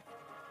නැති.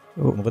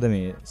 මොකද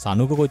මේ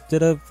සනුක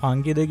කොච්චර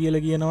ෆන්කිද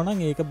කියලා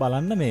කියනවනම් ඒක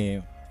බලන්න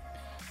මේ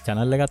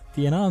channel එකක්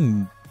තියෙනවා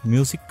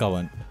මියුසික්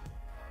කවන්.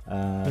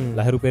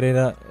 ලහිරු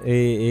පෙරේරා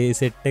ඒ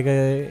සෙට් එක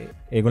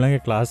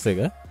ඒගොල්ලන්ගේ ක්ලාස්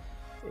එක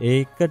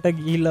ඒකට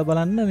ගිහිල්ලා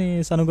බලන්න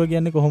මේ සනුක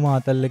කියන්නේ කොහොම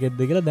ආතල් එකෙක්ද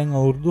කියලා. දැන්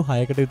අවුරුදු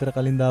 6කට විතර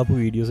කලින් දාපු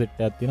වීඩියෝ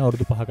සෙට් එකක් තියෙනවා.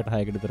 අවුරුදු 5කට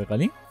 6කට විතර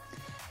කලින්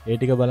ඒ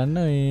ටික බලන්න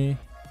මේ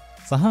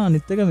සහ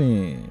අනිත් එක මේ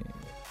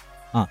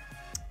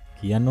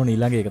කියන්න ඕන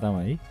ඊළඟ එක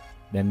තමයි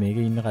දැන් මේක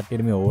ඉන්න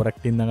කට්ටියට මේ ඕවර්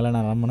ඇක්ටින් දඟලන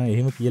ආරම්මන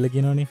එහෙම කියලා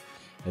කියනවනේ.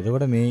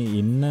 එතකොට මේ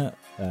ඉන්න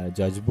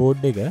ජජ්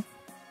බෝඩ් එක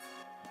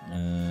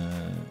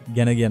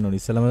ගැන කියන්න ඕන.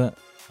 ඉස්සලම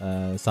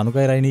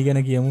සනුකයි රයිනී ගැන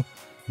කියමු.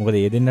 මොකද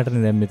ඒ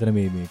දෙන්නටනේ දැන් මෙතන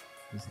මේ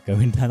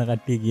කමෙන්ට් දාන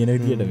කට්ටිය කියන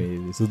විදියට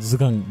මේ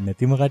සුදුසුකම්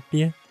නැතිම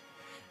කට්ටිය.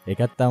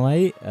 ඒකත්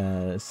තමයි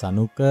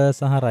සනුක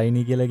සහ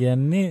රයිනී කියලා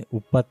කියන්නේ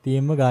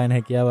උප්පත්තියෙන්ම ගායන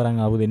හැකියාව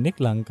වරන් ආපු දෙන්නෙක්.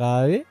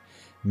 ලංකාවේ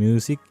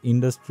මියුසික්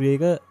ඉන්ඩස්ට්‍රි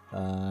එක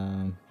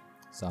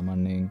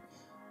සාමාන්‍යයෙන්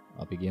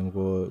අපි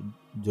කියමුකෝ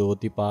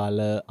ජෝතිපාල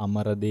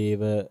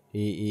අමරදේව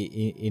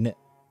එන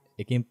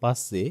එකෙන්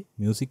පස්සේ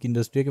මියුසික්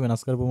ඉන්ඩස්ට්‍රි එක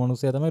වෙනස් කරපු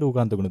මනුස්සයා තමයි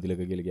රූකාන්ත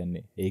ගුණතිලක කියලා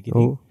කියන්නේ. ඒක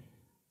ඉතින්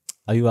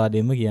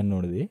අවිවාදයෙන්ම කියන්න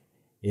ඕන දේ.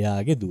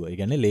 එයාගේ දුව. ඒ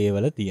කියන්නේ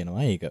ලේවල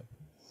තියෙනවා ඒක.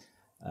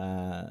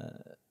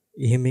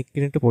 එහෙම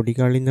එක්කෙනෙක්ට පොඩි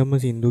කාලින් ධම්ම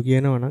සින්දු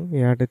කියනවා නම්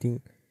එයාට ඉතින්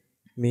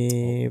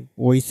මේ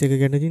වොයිස් එක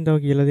ගැන ඉතින් තව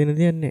කියලා දෙන්න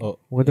දෙයක් නැහැ.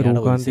 මොකද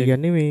රූකාන්ත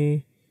කියන්නේ මේ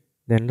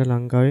දැන්ට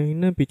ලංකාවේ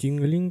ඉන්න පිචින්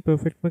වලින්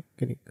පර්ෆෙක්ට්ම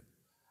කෙනෙක්.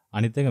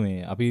 අනිත් එක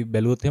මේ අපි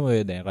බැලුවොත් එහෙම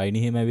ඔය දැන්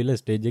රයිනී හැම ඇවිල්ලා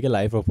ස්ටේජ් එකේ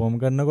ලයිව් පර්ෆෝම්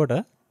කරනකොට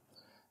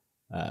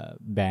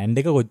බෑන්ඩ්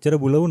එක කොච්චර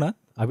බුල වුණත්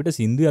අපිට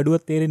සින්දුවේ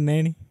අඩුවක් තේරෙන්නේ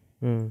නැහනේ.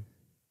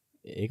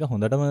 ඒක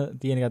හොඳටම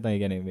තියෙන එක තමයි.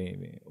 කියන්නේ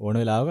මේ ඕන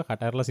වෙලාවක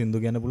කට අරලා සින්දු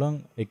කියන්න පුළුවන්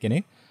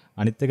එක්කෙනෙක්.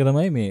 අනිත් එක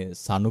තමයි මේ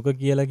සනුක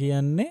කියලා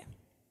කියන්නේ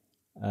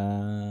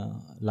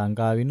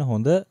ලංකාවේ ඉන්න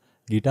හොඳ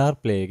ගිටාර්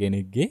ප්ලේයර්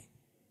කෙනෙක්ගේ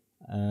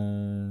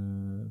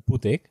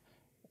පුතෙක්.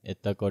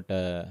 එතකොට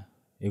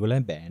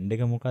ඒගොල්ලන් බෑන්ඩ්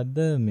එක මොකද්ද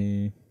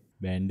මේ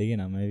බෑන්ඩ් එකේ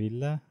නම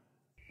ඇවිල්ලා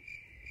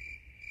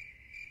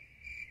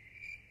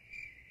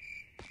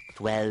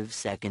 12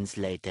 seconds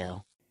later.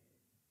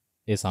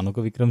 ඒ සනුක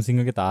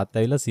වික්‍රමසිංහගේ තාත්තා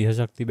ඇවිල්ලා සිහ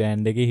ශක්ති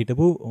බෑන්ඩ් එකේ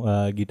හිටපු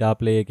ගිටාර්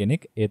ප්ලේයර්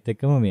කෙනෙක්. ඒත්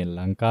එක්කම මේ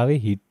ලංකාවේ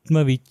හිට්ම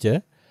විච්ච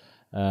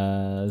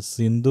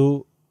සින්දු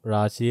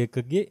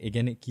රාශියකගේ ඒ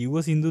කියන්නේ කිව්ව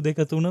සින්දු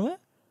දෙක තුනම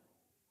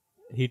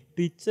හිට්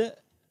විච්ච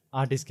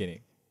ආටිස්ට්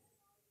කෙනෙක්.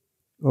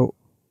 ඔව්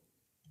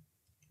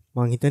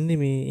මං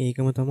හිතන්නේ මේ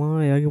ඒකම තමා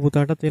එයාගේ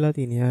පුතාටත් වෙලා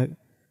තියෙන්නේ. එයා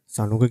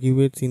සනුක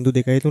කිව්වේ සින්දු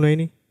 2යි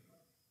 3යිනේ.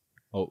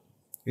 ඔව්.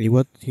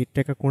 ඉවත්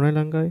හිට් එකක් වුණා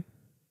ලංකාවේ.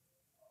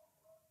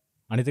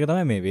 අනිත් එක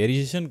තමයි මේ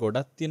වේරියේෂන්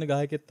ගොඩක් තියෙන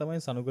ගායකයෙක් තමයි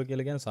සනුක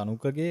කියලා කියන්නේ.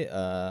 සනුකගේ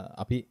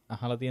අපි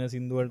අහලා තියෙන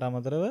සින්දු වලට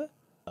අමතරව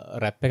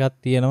රැප් එකක්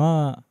තියෙනවා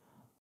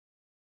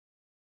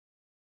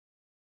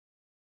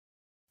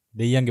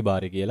දෙයියන්ගේ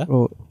බාරේ කියලා.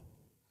 ඔව්.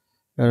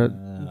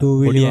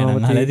 පොඩි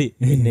අයනම් අහලා ඇති.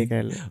 ඉන්නේ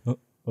කැල්ල.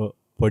 ඔව්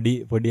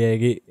පොඩි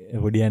අයගේ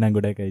පොඩි අය නම්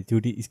ගොඩක්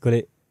චූටි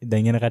ඉස්කෝලේ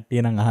දැන් යන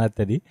කට්ටිය නම්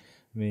අහලත් ඇති.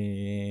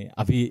 මේ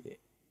අපි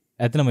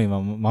ඇත්තටම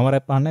මම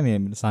රැප් අහන්නේ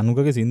මේ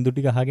සනුකගේ සින්දු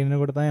ටික අහගෙන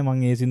ඉනකොට තමයි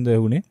මම ඒ සින්දු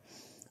ඇහුනේ.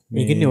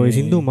 මේකන්නේ ඔය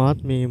සින්දු මාත්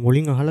මේ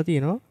මුලින් අහලා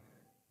තියෙනවා.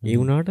 ඒ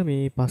වුණාට මේ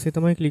පස්සේ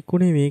තමයි ක්ලික්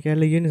වුණේ මේ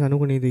කැල්ල කියන්නේ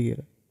සනුක නේද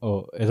කියලා. ඔව්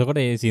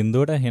එතකොට ඒ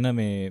සින්දුවට හෙන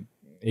මේ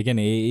ඒ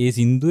කියන්නේ ඒ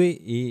සින්දුවේ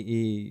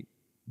ඒ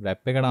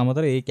රැප් එකට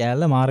අමතර ඒ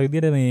කැල්ල මාර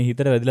විදියට මේ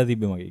හිතට වැදිලා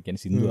තිබ්බේ මගේ. ඒ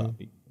කියන්නේ සින්දුව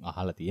අපි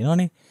අහලා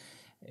තියෙනවනේ.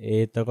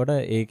 එතකොට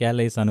ඒ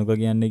කැල්ල ඒ සනුක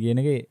කියන්නේ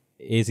කියන එක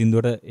ඒ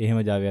සින්දුවට එහෙම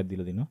ජාවයක්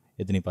දීලා තිනවා.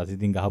 එතනින් පස්සේ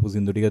ඉතින් ගහපු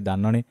සින්දු ටික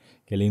දන්නවනේ.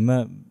 කෙලින්ම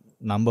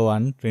නම්බර්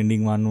 1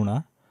 ට්‍රෙන්ඩින් 1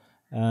 වුණා.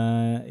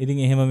 ඉතින්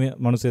එහෙම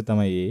මිනිස්සු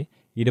තමයි ඒ.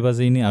 ඊට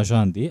පස්සේ ඉන්නේ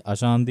අශාන්ති.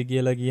 අශාන්ති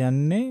කියලා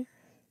කියන්නේ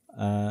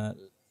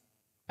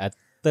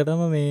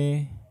ඇත්තටම මේ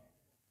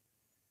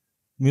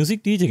මියුසික්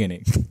ටීචර්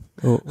කෙනෙක්.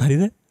 ඔව්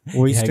හරිද?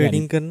 වොයිස්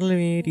ට්‍රේනින් කරනල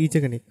මේ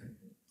ටීචර් කෙනෙක්.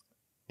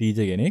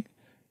 ටීචර් කෙනෙක්.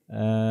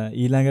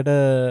 ඊළඟට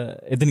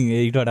එතනින්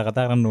ඊට වඩා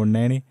කතා කරන්න ඕනේ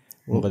නෑනේ.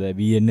 මොකද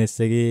VNS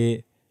එකේ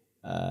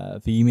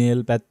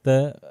ෆීමේල් පැත්ත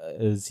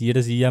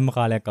 100%ක්ම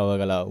කාලයක්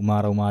කවර් කළා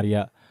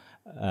උමාරියා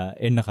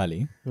එන්න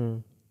කලින්.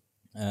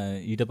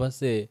 ඊට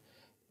පස්සේ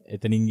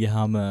එතනින්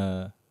ගියාම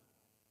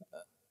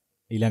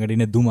ඊළඟට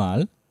ඉන්නේ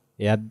දුමාල්.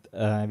 එයාත්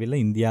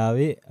ඇවිල්ලා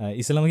ඉන්දියාවේ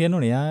ඉස්ලාම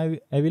කියන්නේ එයා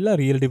ඇවිල්ලා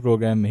රියැලිටි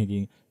ප්‍රෝග්‍රෑම්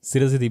එකකින්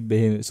සිරසි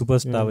තිබ්බේ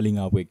සුපර්ස්ටාර්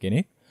වලින් ආපු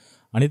එක්කෙනෙක්.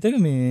 අනිත් එක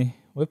මේ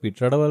ඔය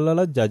පිටරටවල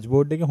වල ජජ්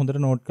බෝඩ් එකේ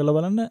හොඳට නෝට් කරලා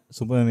බලන්න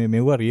මේ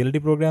මෙවුවා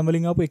රියැලිටි ප්‍රෝග්‍රෑම්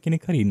වලින් ආපු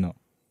එක්කෙනෙක් හරි ඉන්නවා.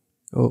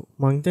 ඔව්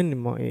මං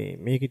හිතන්නේ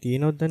මේකේ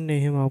තියෙනවද දන්නේ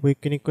එහෙම ආපු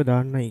එක්කෙනෙක්ව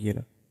දාන්නයි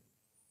කියලා.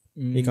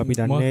 ඒක අපි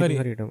දන්නේ නැහැ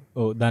හරියටම.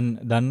 ඔව්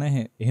දන්න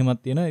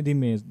එහෙමත් තියෙනවා. ඉතින්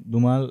මේ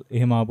දුමාල්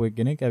එහෙම ආපු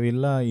එක්කෙනෙක්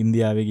ඇවිල්ලා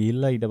ඉන්දියාවේ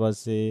ගිහිල්ලා ඊට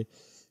පස්සේ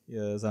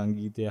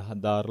සංගීතය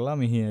හදාරලා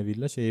මෙහි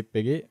ඇවිල්ලා ෂේප්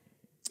එකේ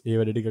ඒ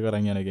වැඩ ටික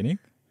කරන් යන කෙනෙක්.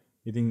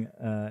 ඉතින්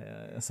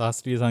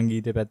ශාස්ත්‍රීය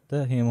සංගීතයේ පැත්ත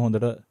එහෙම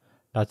හොඳට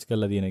ටච්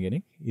කරලා තියෙන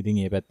කෙනෙක්. ඉතින්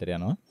ඒ පැත්තට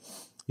යනවා.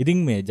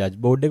 ඉතින් මේ ජජ්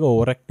බෝඩ් එක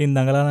ඕවර් ඇක්ටින්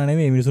දඟලන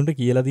නෙමෙයි මිනිසුන්ට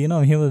කියලා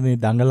තියෙනවා මෙහෙම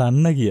මේ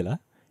දඟලන්න කියලා.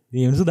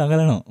 ඉතින් මිනිස්සු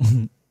දඟලනවා.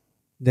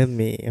 දැන්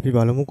මේ අපි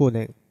බලමුකෝ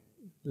දැන්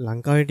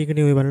ලංකාවේ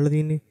ටිකනේ ඔය බලලා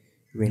තින්නේ.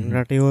 වෙන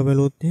රටේ ඔය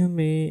බැලුවොත් එහෙනම්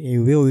මේ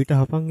එව්වේ ඔයිට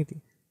හපන්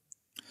ඉතින්.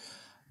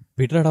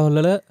 පිට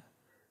රටවල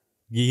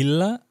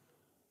ගිහිල්ලා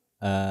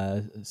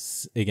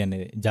ඒ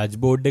කියන්නේ ජජ්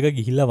බෝඩ් එක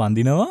ගිහිල්ලා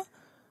වඳිනවා.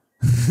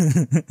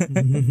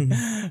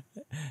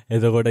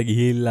 එතකොට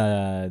ගිහිල්ලා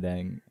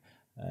දැන්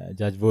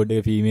ජජ් බෝඩ්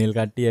එක ෆීමේල්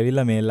කට්ටිය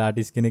ඇවිල්ලා මේල්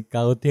ආටිස්ට් කෙනෙක්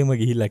ආවොත් එහෙම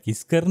ගිහිල්ලා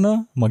කිස් කරනවා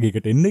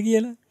මගේකට එන්න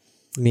කියලා.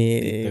 මේ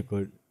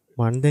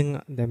මන්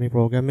දැන් මේ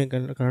ප්‍රෝග්‍රෑම් එක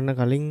කරන්න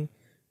කලින්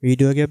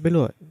වීඩියෝ එකක්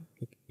බැලුවා.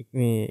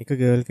 මේ එක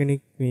ගර්ල්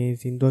කෙනෙක් මේ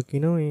සින්දුවක්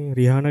කියනවා මේ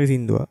රිහානාගේ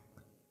සින්දුවක්.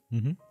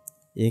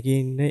 ඒකේ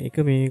ඉන්න එක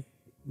මේ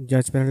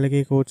ජජ් පැනල්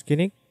එකේ කෝච්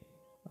කෙනෙක්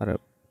අර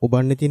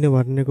ඔබන්න තියෙන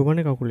වර්ණය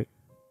කොබනේ කකුලේ.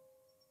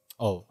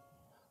 ඔව්.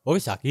 ඔය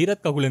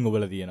ශකීරත් කකුලෙන්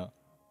ඔබලා තියෙනවා.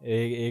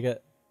 ඒක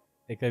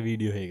එක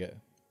වීඩියෝ එක.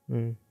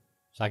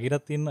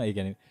 ශකීරත් තියෙනවා. ඒ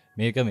කියන්නේ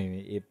මේක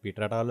මේ පිට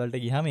රටවල්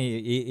වලට ගියාම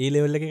ඒ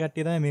ලෙවල් එකේ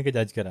කට්ටිය තමයි මේක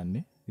ජජ්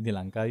කරන්නේ. ඉතින්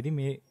ලංකාවේ ඉතින්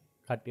මේ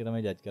කට්ටිය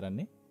තමයි ජජ්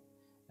කරන්නේ.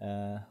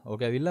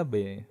 ඕක ඇවිල්ලා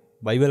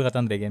බයිබල්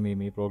කතන්දර කියන්නේ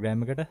මේ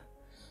ප්‍රෝග්‍රෑම් එකට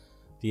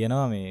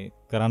තියෙනවා මේ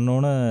කරන්න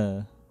ඕන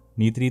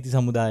නීති රීති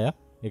සමුදායක්.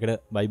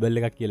 ඒකට බයිබල්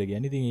එකක් කියලා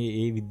කියන්නේ. ඉතින්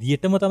ඒ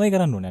විදියටම තමයි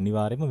කරන්න ඕනේ.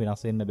 අනිවාර්යයෙන්ම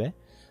වෙනස් වෙන්න බෑ.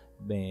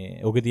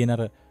 මේ ඕකේ තියෙන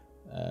අර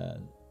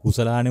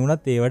කුසලානේ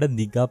වුණත් ඒවට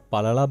දිග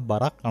පළල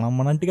බරක්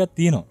අනම්මනන් ටිකක්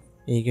තියෙනවා.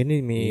 ඒ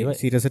කියන්නේ මේ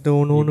සිරසට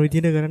ඕන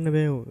විදියට කරන්න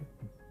බෑ ඕක.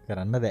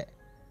 කරන්න බෑ.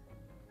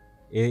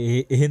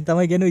 එහෙන්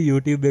තමයි කියන්නේ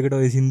YouTube එකට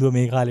ඔය සින්දුව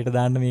මේ කාලෙට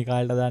දාන්න මේ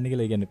කාලෙට දාන්න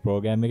කියලා. ඒ කියන්නේ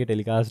ප්‍රෝග්‍රෑම් එකේ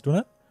ටෙලිකාස්ට්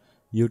වුණා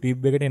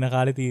YouTube එකට එන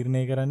කාලේ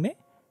තීරණය කරන්නේ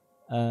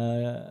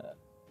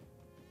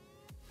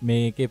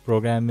මේකේ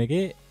ප්‍රෝග්‍රෑම්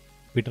එකේ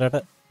පිටරට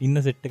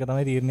ඉන්න සෙට් එක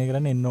තමයි තීරණය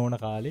කරන්නේ එන්න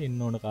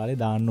ඕන කාලේ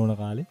දාන්න ඕන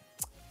කාලේ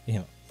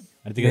එහෙම.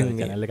 අනිත් එක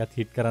channel එකත්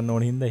හිට් කරන්න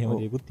ඕන හින්දා එහෙම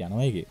දෙයක්ත්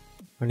යනවා ඒකේ.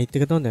 අනිත්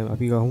එක තමයි දැන්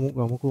අපි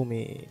ගමුකෝ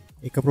මේ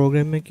එක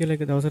ප්‍රෝග්‍රෑම් එකක් කියලා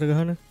එක දවසට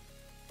ගහන.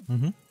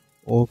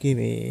 ඕකේ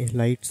මේ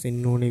ලයිට්ස්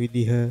එන්න ඕනේ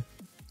විදිහ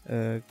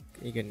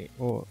ඒ කියන්නේ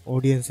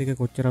ඔඩියන්ස් එක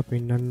කොච්චරක්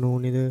පෙන්වන්න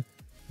ඕනේද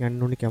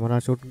යන්න ඕනේ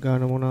කැමරා ෂොට්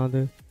ගන්න මොනවාද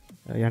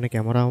යන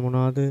කැමරා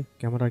මොනවාද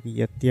කැමරා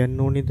කීයක්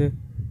තියන්න ඕනේද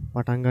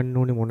පටන් ගන්න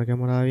ඕනේ මොන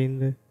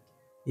කැමරාවෙන්ද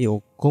ඒ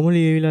ඔක්කොම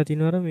ලියවිලා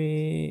තිනවර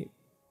මේ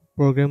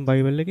ප්‍රෝග්‍රෑම්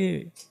බයිබල් එකේ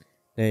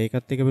දැන්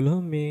ඒකත් එක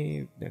බලුවම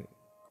මේ දැන්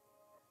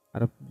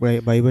අර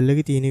බයිබල්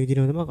එකේ තියෙන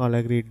විදිහම තමයි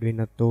කලර් ග්‍රේඩ්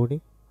වෙන්නත්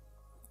ඕනේ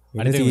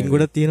අනිත් එක සීන්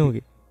ගොඩක්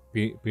තියෙනවාගේ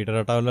පීටර්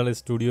රටවල් වල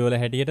ස්ටුඩියෝ වල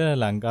හැටියට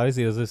ලංකාවේ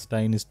සිරස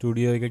ස්ටයින්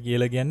ස්ටුඩියෝ එක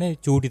කියලා කියන්නේ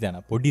චූටි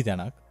තැනක් පොඩි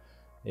තැනක්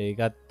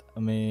ඒකත්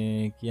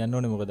මේ කියන්න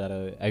ඕනේ මොකද අර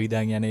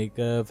ඇවිදාන් යන එක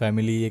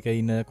ෆැමිලි එක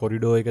ඉන්න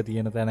කොරිඩෝ එක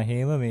තියෙන තැන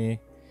හේම මේ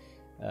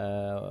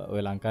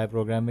ඔය ලංකාවේ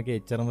ප්‍රෝග්‍රෑම් එකේ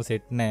එච්චරම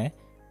සෙට් නැහැ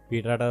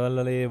පීටර් රටවල්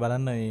වල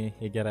බලන්න මේ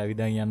ඒක අර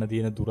ඇවිදාන් යන්න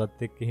තියෙන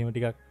දුරත් එක්ක එහෙම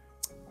ටිකක්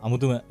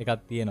අමුතුම එකක්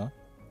තියෙනවා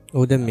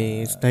ඕද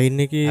මේ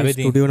ස්ටයින් එක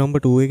ස්ටඩියෝ නම්බ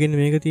 2 එකෙන්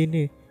මේක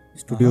තියන්නේ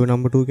ස්ටඩියෝ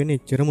නම්බ 2 ගැන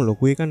එච්චරම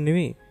ලොකු එකක්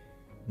නෙවෙයි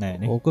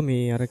නෑ ඕක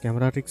මේ අර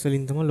කැමරා ට්‍රික්ස්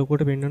වලින් තමයි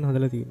ලොකෝට පෙන්වන්න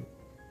හදලා තියෙන්නේ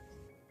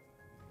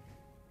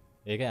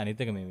ඒක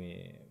අනිත් එක මේ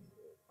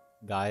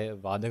ගාය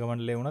වාදක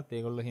මණ්ඩලය වුණත්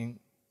ඒගොල්ලෝ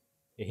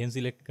එහෙන්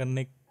සිලෙක්ට් කරන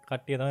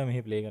කට්ටිය තමයි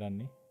මෙහි ප්ලේ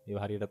කරන්නේ ඒව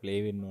හරියට ප්ලේ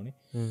වෙන්න ඕනේ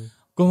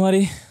කොහොම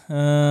හරි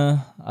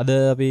අද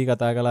අපි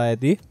කතා කළා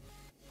ඇති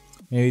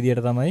මේ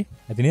විදියට තමයි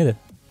ඇති නේද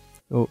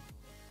ඔව්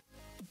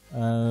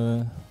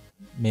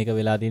මේක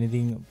වෙලා තියෙන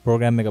ඉතින්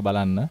ප්‍රෝග්‍රෑම් එක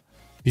බලන්න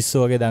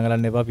පිස්සෝ වගේ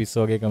දඟලන්න එපා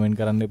පිස්සෝ වගේ කමෙන්ට්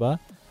කරන්න එපා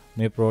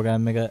මේ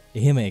ප්‍රෝග්‍රෑම් එක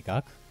එහෙම එකක්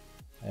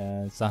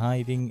සහ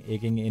ඉතින්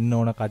ඒකෙන් එන්න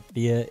ඕන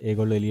කට්ටිය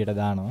ඒගොල්ලෝ එළියට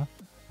දානවා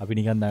අපි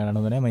නිකන් දඟලන්න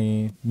හොඳ නැහැ මේ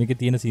මේකේ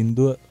තියෙන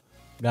සින්දුව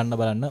ගන්න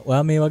බලන්න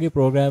ඔයා මේ වගේ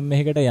ප්‍රෝග්‍රෑම්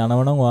එකකට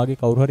යනවනම් ඔයාගේ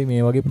කවුරු හරි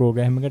මේ වගේ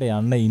ප්‍රෝග්‍රෑම් එකකට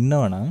යන්න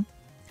ඉන්නවනම්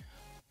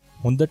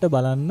හොඳට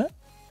බලන්න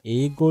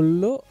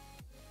ඒගොල්ලෝ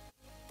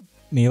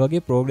මේ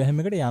වගේ ප්‍රෝග්‍රෑම්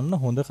එකකට යන්න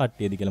හොඳ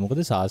කට්ටියද කියලා.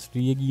 මොකද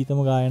ශාස්ත්‍රීය ගීතම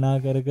ගායනා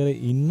කර කර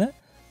ඉන්න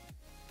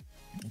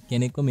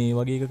කෙනෙක්ව මේ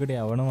වගේ එකකට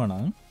යවනවා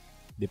නම්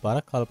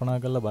දෙපාරක් කල්පනා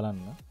කරලා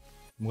බලන්න.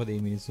 මොකද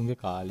මේ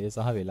මිනිස්සුන්ගේ කාලය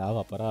සහ වෙලාව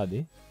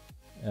අපරාදේ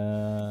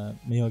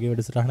මේ වගේ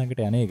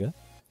වැඩසටහනකට යන එක.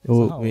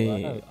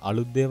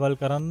 අලුත් දේවල්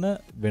කරන්න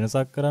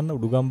වෙනසක් කරන්න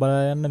උඩුගම්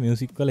බලා යන්න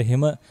මියුසික් වල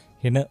එහෙම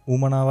හෙන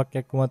ඌමනාවක්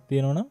එක්කමත්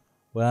තියෙනවනම්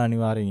ඔයා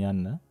අනිවාර්යෙන්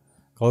යන්න.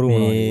 කවුරු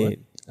මොනවද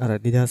අර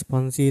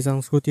 2500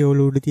 සංස්කෘතිය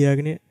වල උඩ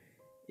තියාගෙන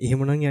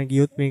එහෙමනම් යා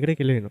ගියොත් මේකට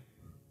කෙලවෙනවා.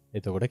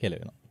 එතකොට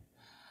කෙලවෙනවා.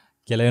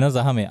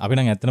 කෙලවෙනවා සහ මේ අපි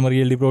නම් ඇත්තටම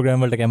රියැලිටි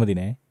ප්‍රෝග්‍රෑම් වලට කැමති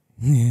නෑ.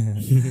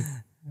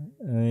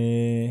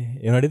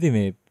 ඒ වුණාට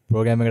මේ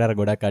ප්‍රෝග්‍රෑම් එකට අර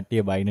ගොඩක්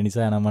කට්ටිය බයින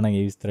නිසා නම් මම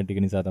ඒ විස්තර ටික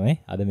නිසා තමයි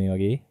අද මේ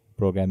වගේ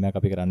ප්‍රෝග්‍රෑම් එකක්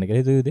අපි කරන්න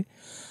කියලා හිතුවේ.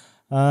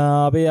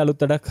 අපේ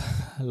අලුත් වැඩක්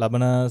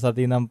ලබන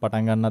සතියේ නම්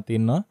පටන් ගන්නත්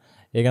ඉන්නවා.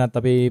 ඒකනත්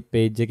අපි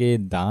පේජ් එකේ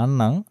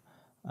දාන්නම්.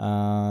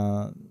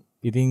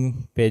 ඉතින්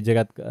පේජ්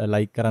එකත්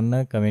ලයික් කරන්න,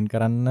 කමෙන්ට්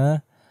කරන්න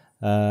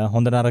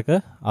හොඳ නරක.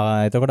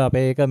 එතකොට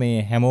අපේ එක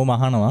මේ හැමෝම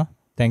අහනවා.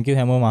 thank you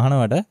හැමෝම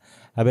අහනවට.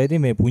 හැබැයි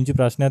ඉතින් මේ පුංචි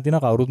ප්‍රශ්නයක්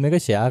තියෙනවා කවුරුත් මේක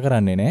ෂෙයා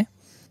කරන්නේ නැහැ.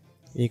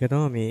 ඒක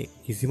තමයි මේ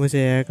කිසිම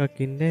ෂෙයා එකක්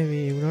ඉන්නේ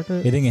මේ වුණාට.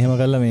 ඉතින් එහෙම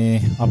කළා මේ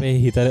අපේ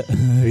හිත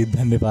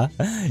රිද්දන්න එපා.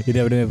 ඉතින්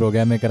අපිට මේ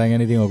ප්‍රෝග්‍රෑම් එක කරන්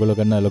යන ඉතින් ඔයගොල්ලෝ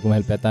කරන ලොකුම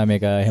හෙල්ප් එක තමයි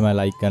මේක එහෙම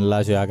ලයික්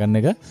කරලා ෂෙයා කරන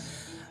එක.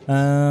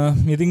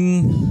 ඉතින්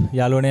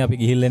යාළුවනේ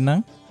අපි ගිහින්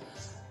එන්නම්.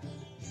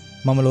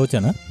 මම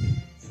ලෝචන.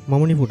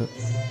 මම නිපුට.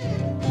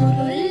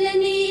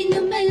 මුල්ලනේ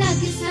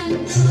නුඹලගේ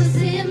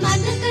සන්තෝෂය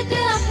මතකට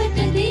අපට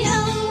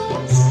දියා.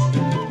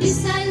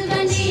 විසල්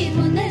වනේ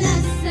හොඳ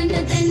ලස්සන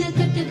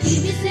තැනකට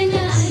පිවිසෙන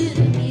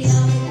අයුරු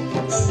ගියා.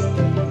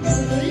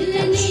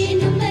 මුල්ලනේ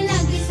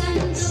නුඹලගේ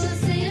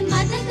සන්තෝෂය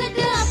මතකට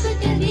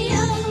අපට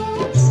දියා.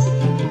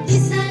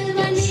 විසල්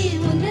වනේ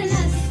හොඳ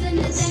ලස්සන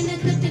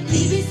තැනකට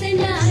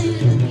පිවිසෙන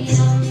අයුරු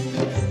ගියා.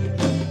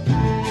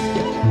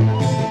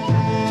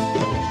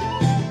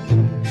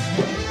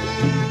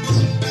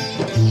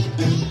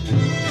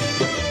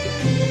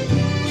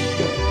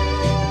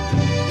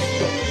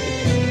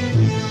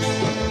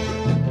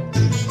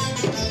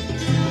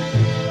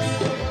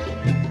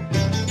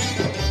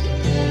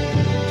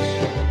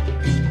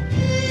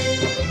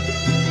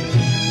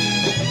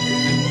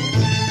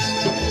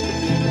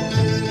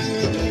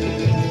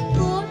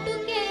 කෝටු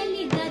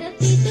කෑලි දර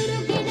පිටුරු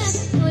ගෙනත්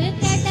ඔය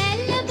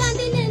කැටැල්ල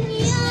බඳින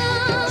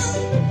නියා.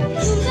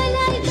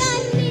 නුඹලයි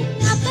දන්නේ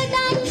අප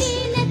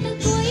දන්නේ නැත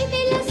කොයි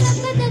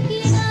විලසකද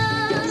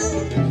කියා.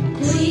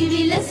 කොයි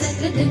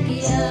විලසකද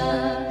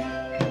කියා.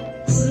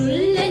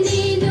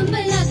 මුල්ලනේ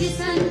නුඹලගේ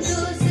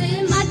සන්තෝෂය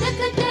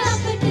මතකට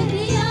අපට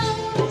දියා.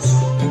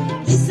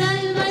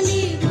 විසල්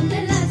වනේ හොඳ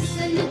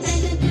ලස්සන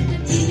තැනකට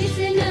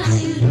පිවිසෙන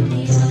අයුරු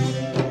ගියා.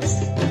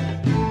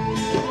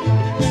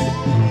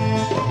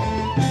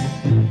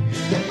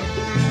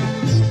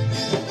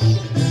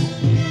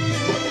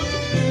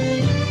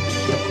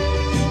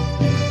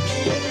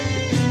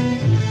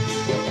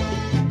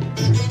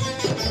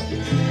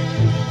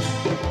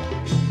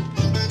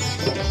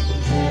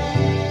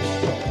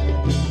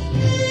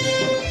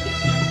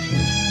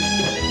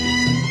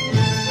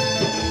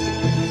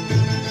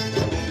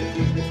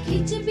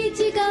 කිචි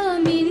පිචි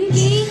ගාමින්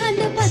ගී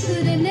හඳ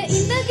පතුරන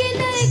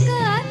ඉඳගෙන එක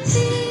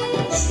අත්තේ.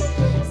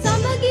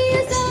 සමගිය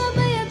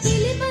සාමය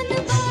පිළිබඳ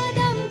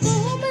පාඩම්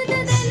කොහොමද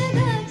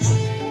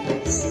දැනගත්තේ?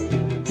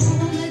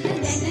 කොහොමද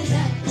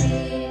දැනගත්තේ?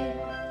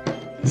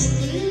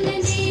 මුල්ලනේ